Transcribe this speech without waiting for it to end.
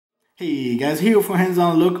Hey guys, here for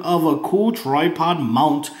hands-on look of a cool tripod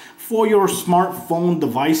mount for your smartphone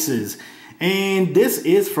devices. And this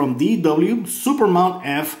is from DW Supermount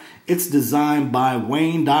F. It's designed by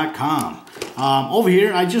Wayne.com. Over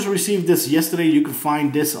here, I just received this yesterday. You can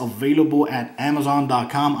find this available at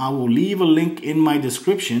Amazon.com. I will leave a link in my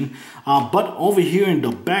description. But over here in the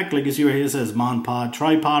back, like you see right here, it says Mount Pod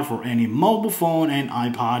Tripod for any mobile phone and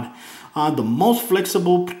iPod. The most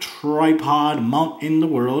flexible tripod mount in the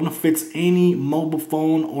world, fits any mobile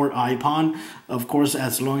phone or iPod, of course,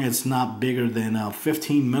 as long as it's not bigger than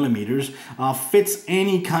 15 millimeters. Fits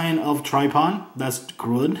any kind of tripod. That's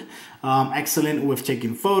good. Excellent with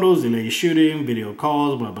taking photos, delay shooting, video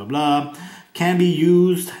calls, blah blah blah. Can be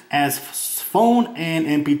used as phone and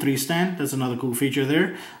MP3 stand. That's another cool feature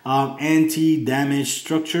there. Anti-damage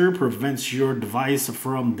structure prevents your device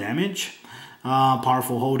from damage.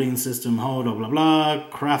 Powerful holding system hold, blah blah blah.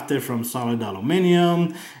 Crafted from solid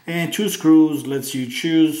aluminum, and 2 screws lets you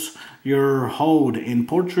choose your hold in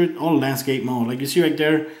portrait or landscape mode. Like you see right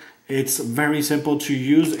there, it's very simple to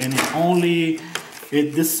use, and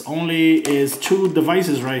this only is 2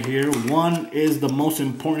 devices right here. One is the most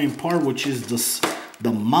important part, which is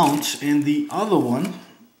the mount, and the other one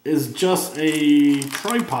is just a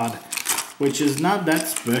tripod, which is not that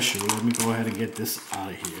special. Let me go ahead and get this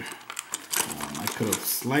out of here. I could have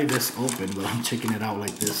slid this open, but I'm taking it out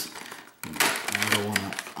like this.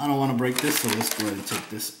 I don't wanna break this, so let's go ahead and take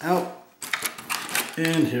this out.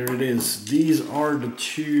 And here it is. These are the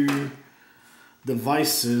 2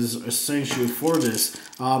 devices essential for this.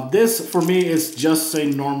 This for me is just a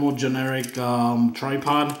normal generic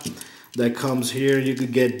tripod that comes here. You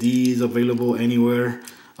could get these available anywhere.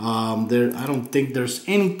 I don't think there's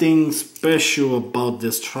anything special about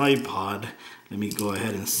this tripod. Let me go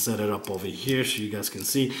ahead and set it up over here so you guys can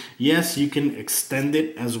see. Yes, you can extend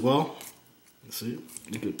it as well. See,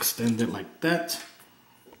 you can extend it like that.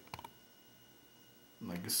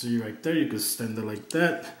 Like you see right there, you can extend it like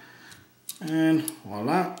that. And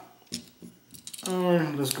voila. Or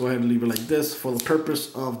let's go ahead and leave it like this for the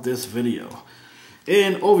purpose of this video.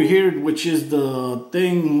 And over here, which is the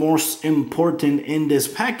thing most important in this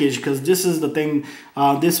package, because this is the thing,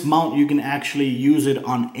 this mount, you can actually use it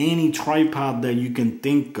on any tripod that you can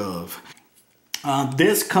think of.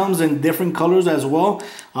 This comes in different colors as well.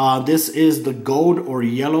 This is the gold or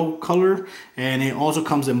yellow color, and it also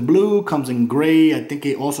comes in blue, comes in gray. I think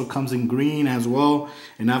it also comes in green as well,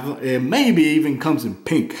 and it maybe even comes in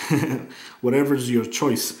pink. Whatever is your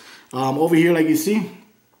choice. Over here, like you see,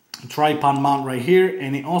 tripod mount right here,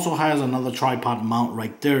 and it also has another tripod mount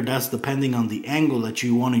right there. That's depending on the angle that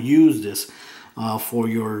you want to use this for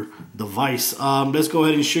your device. Let's go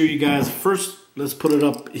ahead and show you guys. First, let's put it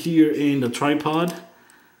up here in the tripod.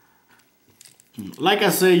 Like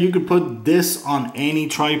I said, you could put this on any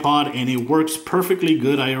tripod and it works perfectly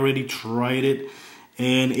good. I already tried it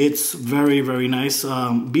and it's very, very nice.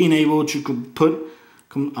 Being able to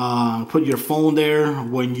put your phone there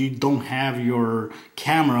when you don't have your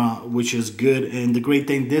camera, which is good. And the great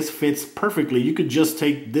thing, this fits perfectly. You could just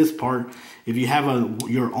take this part. If you have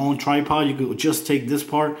your own tripod, you could just take this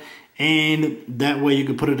part, and that way you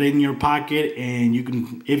could put it in your pocket, and you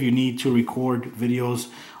can, if you need to record videos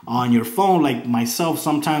on your phone. Like myself,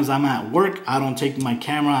 sometimes I'm at work, I don't take my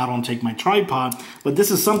camera, I don't take my tripod, but this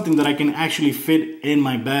is something that I can actually fit in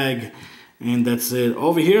my bag. And that's it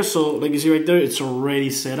over here. So like you see right there, it's already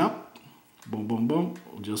set up. Boom, boom, boom,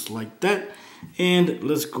 just like that. And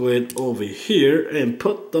let's go ahead over here and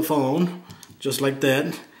put the phone just like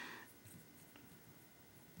that.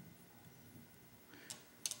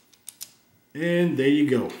 And there you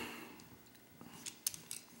go.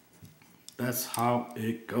 That's how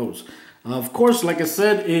it goes. Of course, like I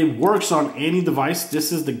said, it works on any device.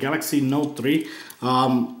 This is the Galaxy Note 3.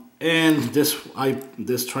 And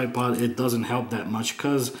this tripod, it doesn't help that much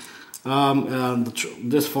because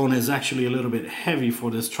this phone is actually a little bit heavy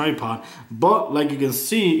for this tripod. But like you can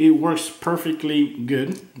see, it works perfectly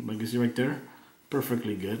good. Like you see right there,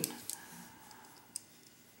 perfectly good.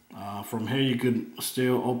 From here, you could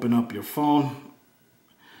still open up your phone,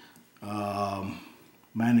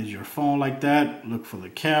 manage your phone like that, look for the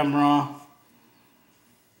camera,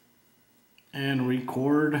 and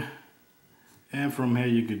record. And from here,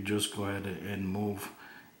 you could just go ahead and move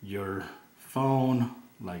your phone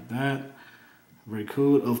like that. Very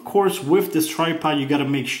cool. Of course, with this tripod, you got to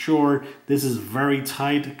make sure this is very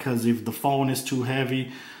tight, because if the phone is too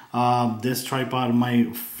heavy, this tripod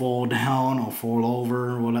might fall down or fall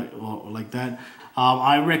over or like that.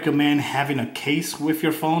 I recommend having a case with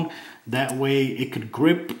your phone. That way it could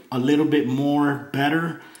grip a little bit more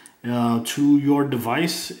better to your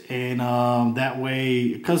device, and that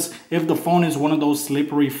way, because if the phone is one of those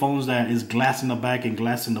slippery phones that is glass in the back and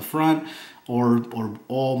glass in the front, or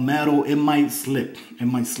all metal, it might slip.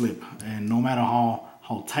 And no matter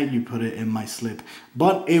how tight you put it, it might slip.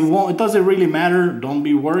 But it won't. It doesn't really matter. Don't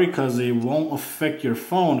be worried, because it won't affect your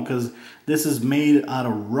phone, because this is made out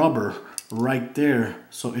of rubber right there,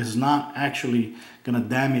 so it's not actually gonna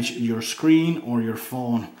damage your screen or your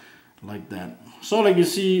phone like that. So like you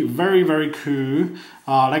see, very cool.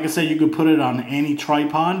 Like I said, you could put it on any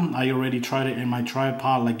tripod. I already tried it in my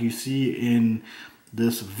tripod, like you see in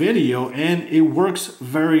this video, and it works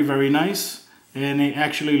very nice, and it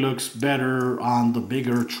actually looks better on the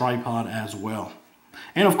bigger tripod as well.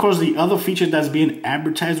 And of course, the other feature that's being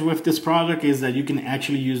advertised with this product is that you can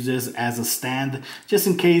actually use this as a stand, just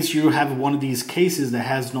in case you have one of these cases that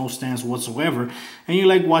has no stands whatsoever and you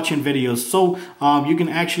like watching videos. So you can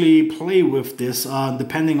actually play with this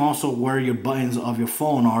depending also where your buttons of your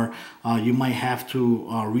phone are. You might have to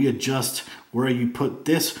readjust where you put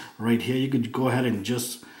this right here. You could go ahead and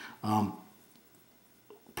just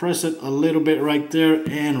press it a little bit right there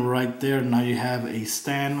and right there. Now you have a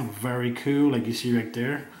stand. Very cool, like you see right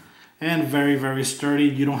there, and very sturdy.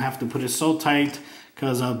 You don't have to put it so tight,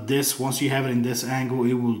 because of this, once you have it in this angle,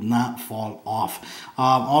 it will not fall off.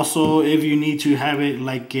 Also, if you need to have it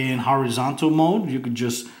like in horizontal mode, you could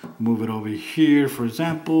just move it over here, for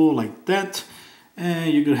example, like that,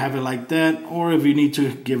 and you could have it like that. Or if you need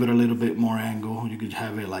to give it a little bit more angle, you could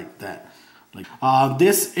have it like that.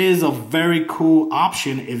 This is a very cool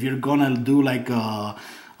option if you're gonna do like a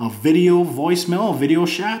video voicemail, a video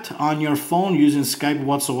chat on your phone using Skype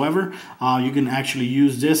whatsoever. You can actually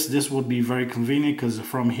use this. This would be very convenient, because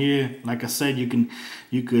from here, like I said, you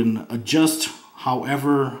can adjust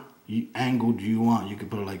however angled you want. You can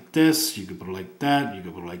put it like this, you can put it like that, you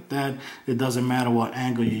can put it like that. It doesn't matter what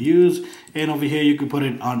angle you use. And over here, you can put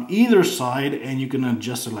it on either side, and you can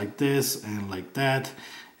adjust it like this and like that.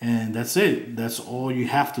 And that's it. That's all you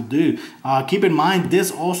have to do. Keep in mind, this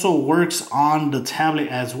also works on the tablet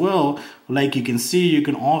as well. Like you can see, you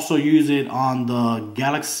can also use it on the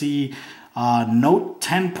Galaxy Note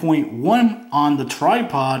 10.1 on the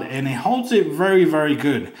tripod, and it holds it very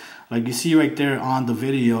good, like you see right there on the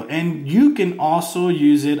video. And you can also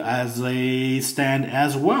use it as a stand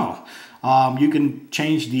as well. You can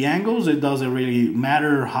change the angles. It doesn't really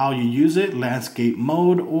matter how you use it, landscape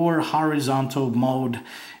mode or horizontal mode,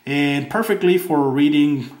 and perfectly for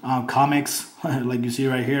reading comics like you see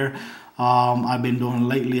right here. I've been doing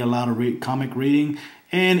lately a lot of comic reading,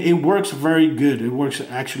 and it works very good. It works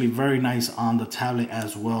actually very nice on the tablet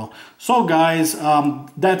as well. So guys,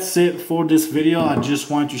 that's it for this video. I just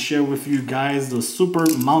wanted to share with you guys the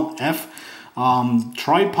Supermount F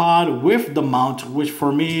tripod with the mount, which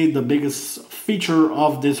for me, the biggest feature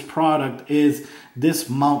of this product is this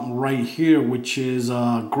mount right here, which is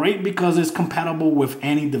great because it's compatible with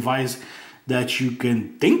any device that you can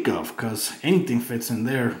think of, because anything fits in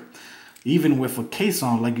there, even with a case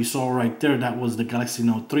on, like you saw right there. That was the Galaxy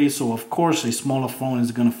Note 3, so of course a smaller phone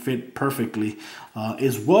is going to fit perfectly.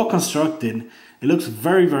 It's well constructed. It looks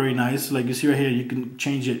very nice. Like you see right here, you can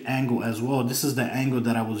change it angle as well. This is the angle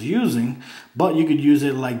that I was using, but you could use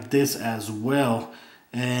it like this as well,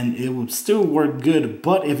 and it would still work good.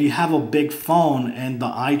 But if you have a big phone and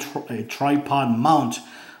the tripod mount,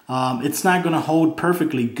 it's not going to hold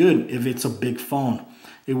perfectly good if it's a big phone.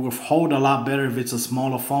 It will hold a lot better if it's a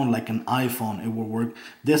smaller phone like an iPhone. It will work.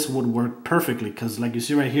 This would work perfectly, because like you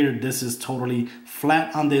see right here, this is totally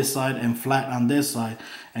flat on this side and flat on this side,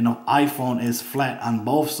 and an iPhone is flat on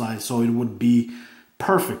both sides, so it would be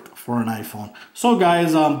perfect for an iPhone. So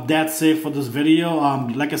guys, that's it for this video.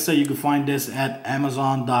 Like I said, you can find this at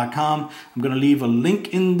Amazon.com. I'm gonna leave a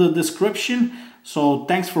link in the description. So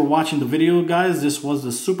thanks for watching the video, guys. This was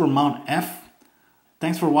the Supermount F.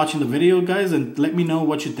 Thanks for watching the video, guys, and let me know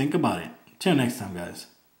what you think about it. Till next time, guys.